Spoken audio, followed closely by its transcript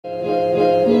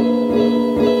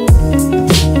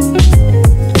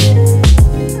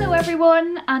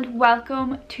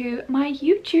welcome to my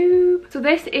YouTube. So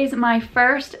this is my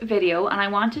first video and I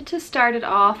wanted to start it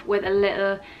off with a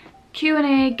little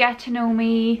Q&A, get to know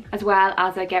me, as well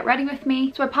as a get ready with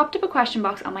me. So I popped up a question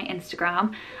box on my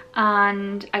Instagram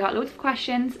and I got loads of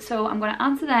questions, so I'm going to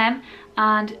answer them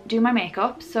and do my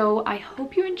makeup. So I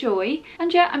hope you enjoy,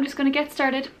 and yeah, I'm just going to get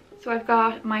started. So I've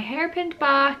got my hair pinned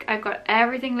back, I've got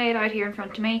everything laid out here in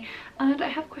front of me, and I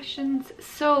have questions,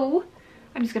 so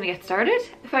I'm just going to get started.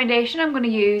 The foundation I'm going to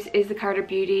use is the Carter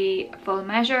Beauty Full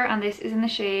Measure, and this is in the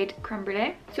shade Creme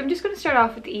Brulee. So I'm just going to start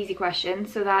off with the easy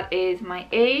questions. So that is my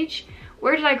age,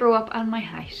 where did I grow up, and my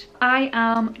height. I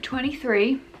am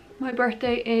 23. My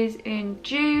birthday is in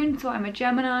June, so I'm a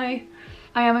Gemini.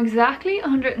 I am exactly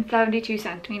 172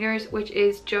 centimeters, which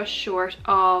is just short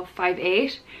of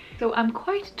 5'8". So I'm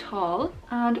quite tall.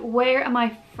 And where am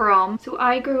I from? So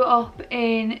I grew up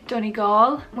in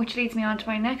Donegal, which leads me on to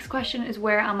my next question, is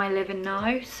where am I living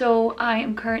now? So I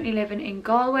am currently living in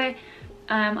Galway.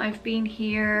 I've been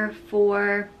here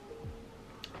for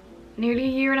nearly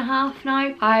a year and a half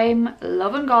now. I'm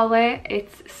loving Galway.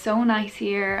 It's so nice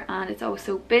here and it's always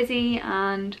so busy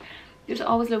and there's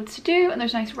always loads to do and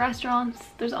there's nice restaurants.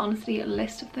 There's honestly a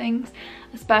list of things,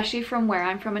 especially from where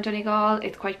I'm from in Donegal.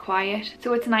 It's quite quiet,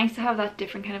 so it's nice to have that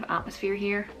different kind of atmosphere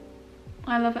here.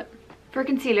 I love it. For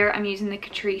concealer, I'm using the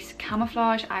Catrice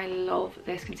Camouflage. I love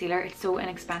this concealer. It's so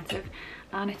inexpensive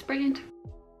and it's brilliant.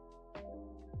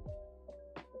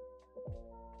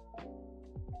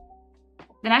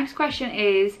 The next question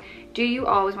is, do you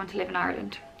always want to live in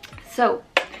Ireland? So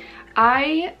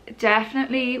I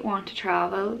definitely want to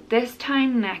travel this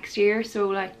time next year, so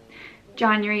like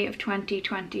January of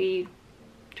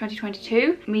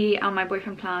 2022. Me and my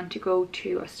boyfriend plan to go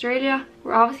to Australia.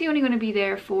 We're obviously only going to be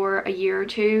there for a year or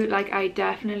two. Like, I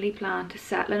definitely plan to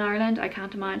settle in Ireland. I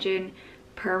can't imagine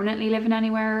permanently living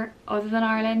anywhere other than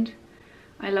Ireland.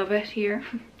 I love it here.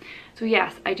 So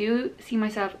yes, I do see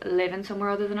myself living somewhere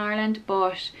other than Ireland,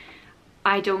 but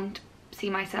I don't see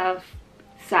myself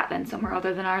settling somewhere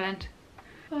other than Ireland.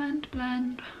 Blend.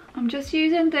 I'm just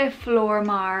using the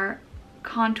Flomar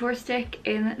contour stick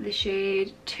in the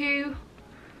shade 2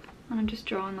 and I'm just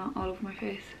drawing that all over my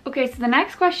face. Okay, so the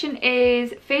next question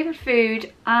is favorite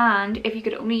food, and if you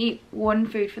could only eat one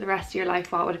food for the rest of your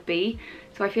life, what would it be?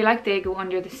 So I feel like they go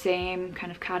under the same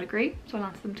kind of category, so I'll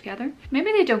answer them together.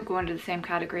 Maybe they don't go under the same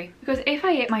category, because if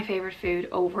I ate my favorite food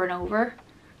over and over,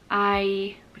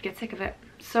 I would get sick of it.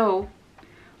 So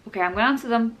okay, I'm going to answer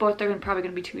them, but they're probably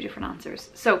going to be two different answers.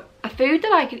 So a food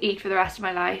that I could eat for the rest of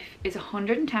my life is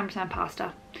 110%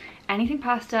 pasta. Anything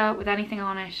pasta with anything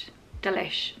on it,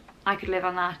 delish. I could live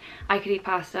on that. I could eat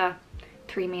pasta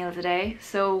 3 meals a day.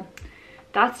 So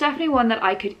that's definitely one that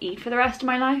I could eat for the rest of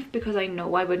my life because I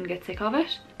know I wouldn't get sick of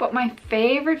it. But my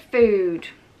favorite food,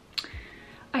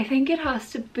 I think it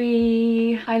has to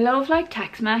be, I love like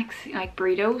Tex-Mex, like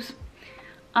burritos,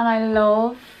 and I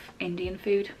love Indian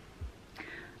food.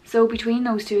 So between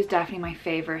those two is definitely my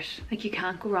favorite. Like, you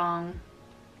can't go wrong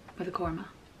with a korma.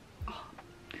 Oh.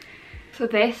 So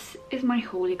this is my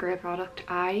holy grail product.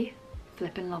 I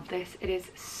flipping love this. It is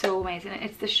so amazing.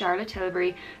 It's the Charlotte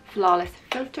Tilbury Flawless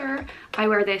Filter. I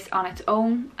wear this on its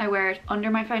own. I wear it under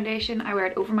my foundation. I wear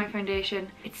it over my foundation.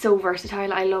 It's so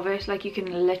versatile. I love it. Like, you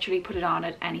can literally put it on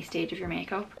at any stage of your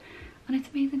makeup and it's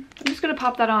amazing. I'm just going to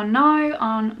pop that on now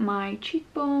on my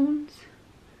cheekbones,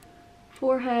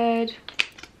 forehead,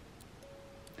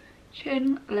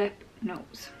 chin, lip,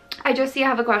 nose. I just see I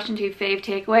have a question too, fave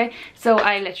takeaway, so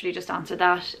I literally just answered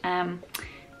that.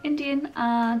 Indian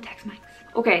and Tex-Mex.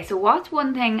 Okay, so what's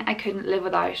one thing I couldn't live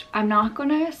without? I'm not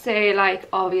gonna say like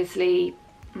obviously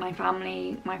my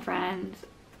family, my friends,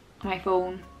 my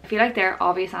phone. I feel like they're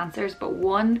obvious answers, but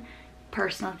one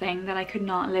personal thing that I could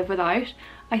not live without,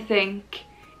 I think,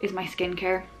 is my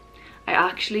skincare. I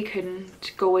actually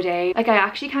couldn't go a day. Like, I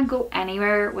actually can't go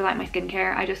anywhere without my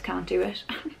skincare. I just can't do it.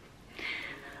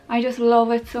 I just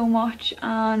love it so much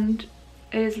and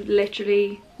it is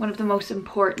literally one of the most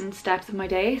important steps of my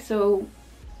day. So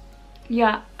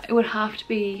yeah, it would have to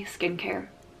be skincare,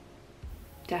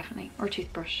 definitely, or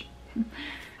toothbrush.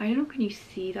 I don't know, can you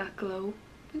see that glow?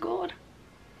 Oh my god,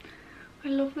 I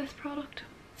love this product.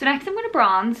 So next I'm going to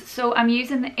bronze. So I'm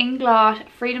using the Inglot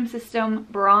Freedom System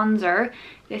bronzer.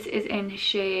 This is in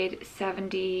shade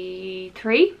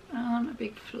 73 and a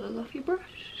big fluffy brush.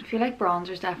 I feel like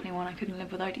bronzer is definitely one I couldn't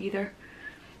live without either.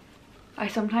 I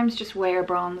sometimes just wear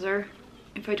bronzer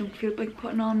if I don't feel like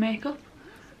putting on makeup,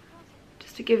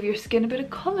 just to give your skin a bit of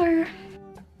colour.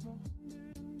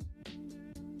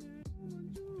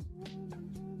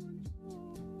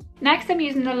 Next I'm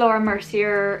using the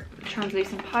Mercier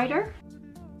translucent powder.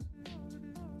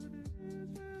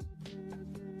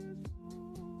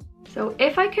 So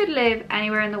if I could live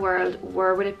anywhere in the world,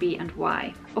 where would it be and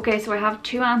why? Okay, so I have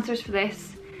two answers for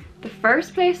this. The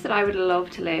first place that I would love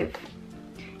to live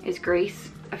is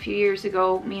Greece. A few years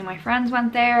ago, me and my friends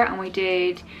went there and we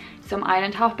did some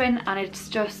island hopping, and it's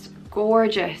just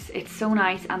gorgeous. It's so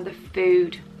nice and the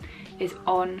food is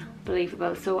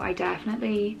unbelievable. So I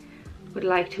definitely would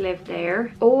like to live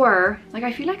there. Or like,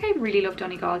 I feel like I really love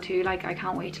Donegal too. Like, I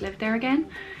can't wait to live there again.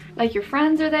 Like, your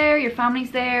friends are there, your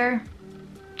family's there.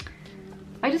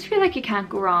 I just feel like you can't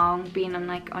go wrong being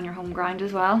on your home ground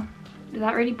as well. Is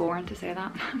that really boring to say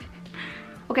that?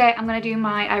 Okay, I'm gonna do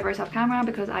my eyebrows off camera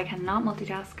because I cannot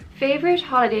multitask. Favorite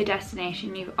holiday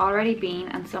destination you've already been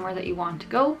and somewhere that you want to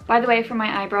go? By the way, for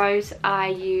my eyebrows, I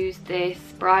use this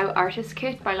brow artist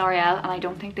kit by L'Oreal, and I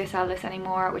don't think they sell this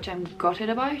anymore, which I'm gutted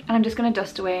about. And I'm just gonna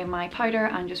dust away my powder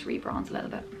and just rebronze a little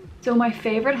bit. So my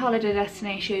favorite holiday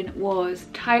destination was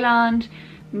Thailand.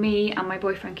 Me and my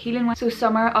boyfriend Keelan went. So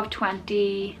summer of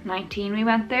 2019 we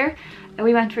went there. And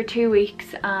we went for 2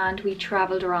 weeks and we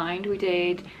traveled around. We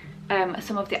did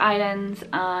some of the islands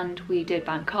and we did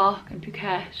Bangkok and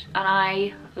Phuket, and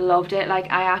I loved it. Like,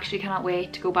 I actually cannot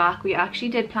wait to go back. We actually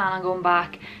did plan on going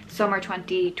back summer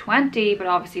 2020, but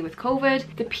obviously with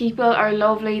COVID. The people are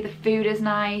lovely, the food is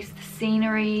nice, the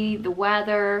scenery, the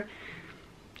weather,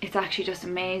 it's actually just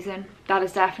amazing. That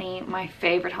is definitely my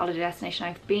favorite holiday destination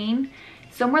I've been.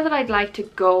 Somewhere that I'd like to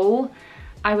go,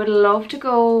 I would love to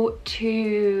go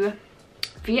to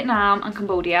Vietnam and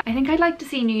Cambodia. I think I'd like to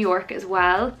see New York as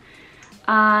well,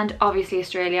 and obviously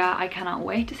Australia. I cannot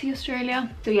wait to see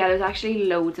Australia. So yeah, there's actually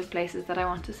loads of places that I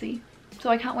want to see, so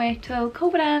I can't wait till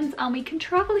COVID ends and we can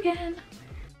travel again.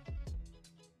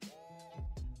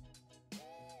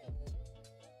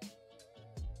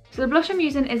 So the blush I'm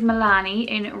using is Milani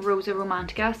in Rosa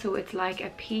Romantica, so it's like a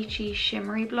peachy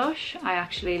shimmery blush. I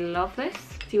actually love this.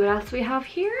 See what else we have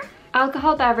here.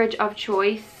 Alcohol beverage of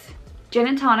choice: gin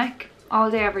and tonic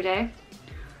all day every day,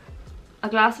 a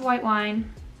glass of white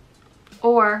wine,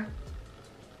 or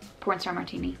pornstar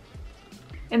martini.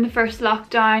 In the first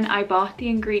lockdown, I bought the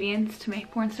ingredients to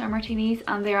make pornstar martinis,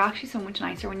 and they're actually so much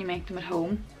nicer when you make them at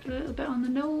home. A little bit on the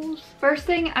nose. First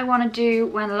thing I want to do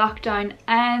when lockdown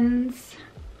ends: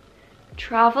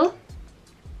 travel,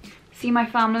 see my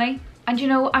family. And you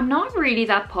know, I'm not really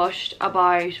that pushed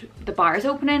about the bars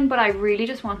opening, but I really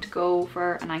just want to go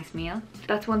for a nice meal.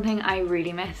 That's one thing I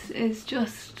really miss, is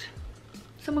just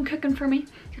someone cooking for me.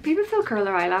 Do people still curl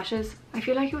their eyelashes? I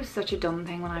feel like it was such a dumb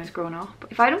thing when I was growing up.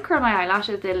 If I don't curl my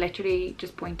eyelashes, they literally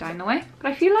just point down the way.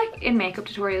 But I feel like in makeup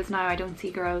tutorials now, I don't see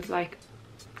girls like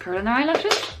curling their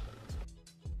eyelashes.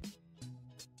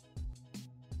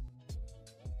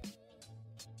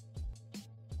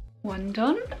 One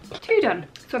done, two done.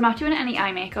 So I'm not doing any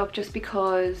eye makeup just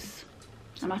because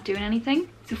I'm not doing anything.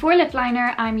 So for lip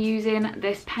liner, I'm using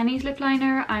this Penny's lip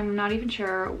liner. I'm not even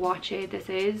sure what shade this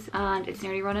is, and it's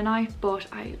nearly running out, but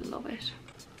I love it.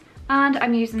 And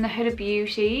I'm using the Huda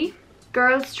Beauty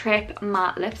Girls Trip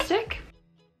matte lipstick.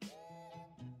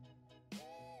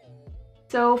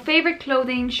 So favorite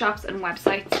clothing shops and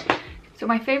websites. So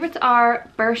my favorites are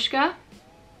Bershka,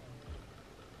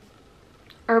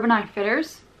 Urban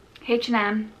Outfitters,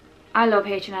 H&M. I love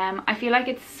H&M. I feel like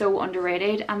it's so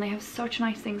underrated and they have such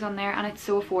nice things on there, and it's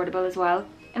so affordable as well.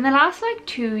 In the last like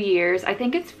 2 years, I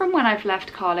think it's from when I've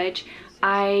left college,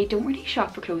 I don't really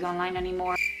shop for clothes online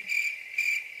anymore.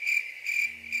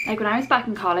 Like when I was back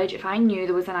in college, if I knew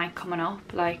there was a night coming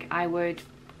up, like I would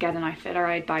get an outfit or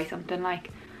I'd buy something. Like,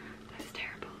 that's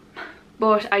terrible.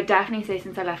 But I definitely say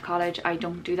since I left college, I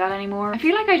don't do that anymore. I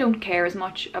feel like I don't care as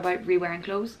much about re-wearing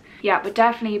clothes. Yeah, but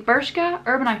definitely Bershka,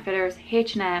 Urban Outfitters,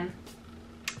 H&M.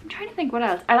 I'm trying to think what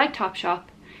else. I like Topshop,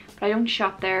 but I don't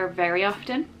shop there very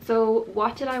often. So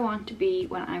what did I want to be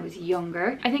when I was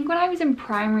younger? I think when I was in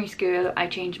primary school, I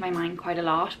changed my mind quite a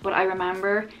lot, but I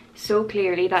remember so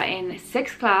clearly that in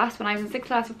 6th class, when I was in 6th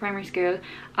class of primary school,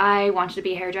 I wanted to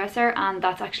be a hairdresser, and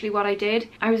that's actually what I did.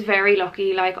 I was very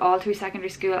lucky. Like all through secondary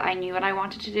school, I knew what I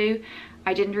wanted to do.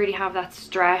 I didn't really have that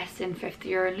stress in 5th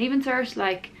year and leaving cert,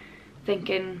 like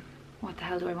thinking, what the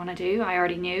hell do I want to do? I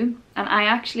already knew. And I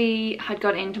actually had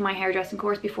got into my hairdressing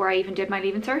course before I even did my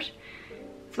leaving cert.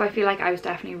 So I feel like I was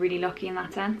definitely really lucky in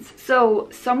that sense. So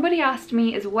somebody asked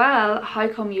me as well, how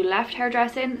come you left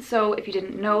hairdressing? So if you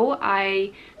didn't know,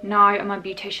 I now am a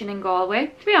beautician in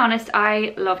Galway. To be honest,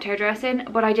 I loved hairdressing,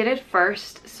 but I did it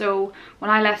first. So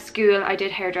when I left school, I did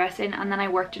hairdressing, and then I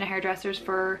worked in a hairdresser's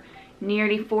for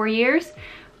nearly 4 years.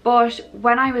 But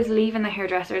when I was leaving the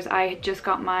hairdressers, I had just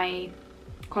got my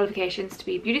qualifications to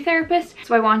be a beauty therapist,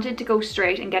 so I wanted to go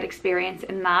straight and get experience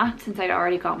in that since I'd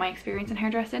already got my experience in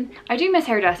hairdressing. I do miss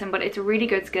hairdressing, but it's a really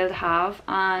good skill to have,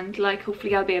 and like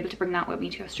hopefully I'll be able to bring that with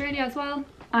me to Australia as well.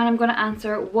 And I'm going to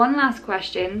answer one last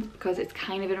question because it's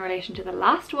kind of in relation to the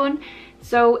last one.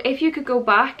 So if you could go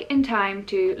back in time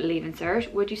to Leaving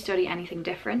Cert, would you study anything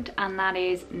different? And that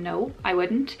is no, I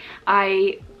wouldn't.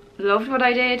 I loved what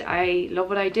I did. I love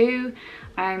what I do.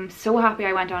 I'm so happy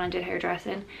I went on and did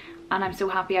hairdressing, and I'm so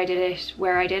happy I did it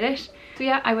where I did it. So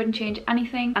yeah, I wouldn't change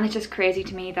anything. And it's just crazy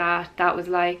to me that that was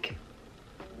like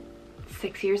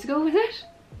 6 years ago, was it?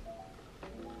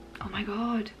 Oh my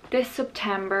god. This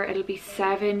September it'll be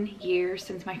 7 years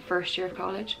since my first year of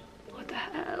college. What the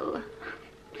hell?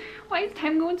 Why is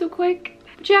time going so quick?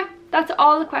 But yeah, that's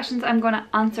all the questions I'm going to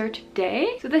answer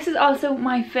today. So this is also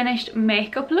my finished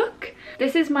makeup look.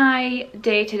 This is my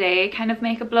day-to-day kind of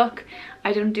makeup look.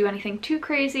 I don't do anything too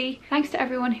crazy. Thanks to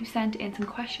everyone who sent in some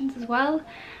questions as well.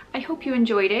 I hope you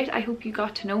enjoyed it. I hope you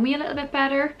got to know me a little bit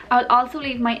better. I'll also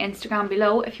leave my Instagram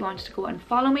below if you wanted to go and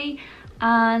follow me.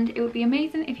 And it would be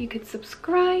amazing if you could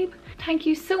subscribe. Thank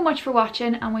you so much for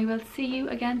watching, and we will see you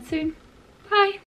again soon. Bye!